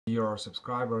your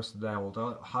subscribers today. I will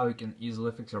tell how you can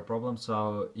easily fix your problem.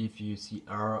 So if you see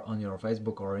error on your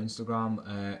Facebook or Instagram,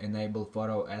 enable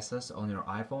photo access on your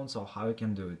iPhone. So how you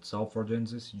can do it? So for doing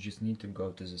this, you just need to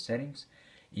go to the settings.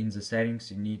 In the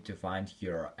settings, you need to find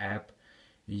your app.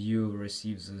 You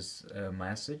receive this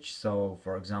message. So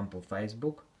for example,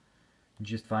 Facebook.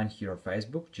 Just find here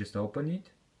Facebook. Just open it.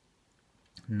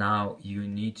 Now you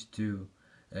need to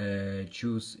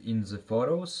choose in the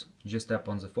photos, just tap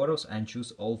on the photos and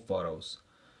choose all photos.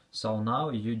 So now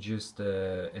you just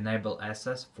enable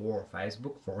access for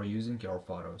Facebook for using your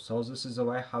photos. So this is the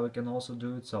way how you can also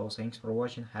do it. So thanks for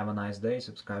watching, have a nice day,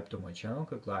 subscribe to my channel,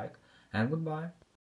 click like, and goodbye.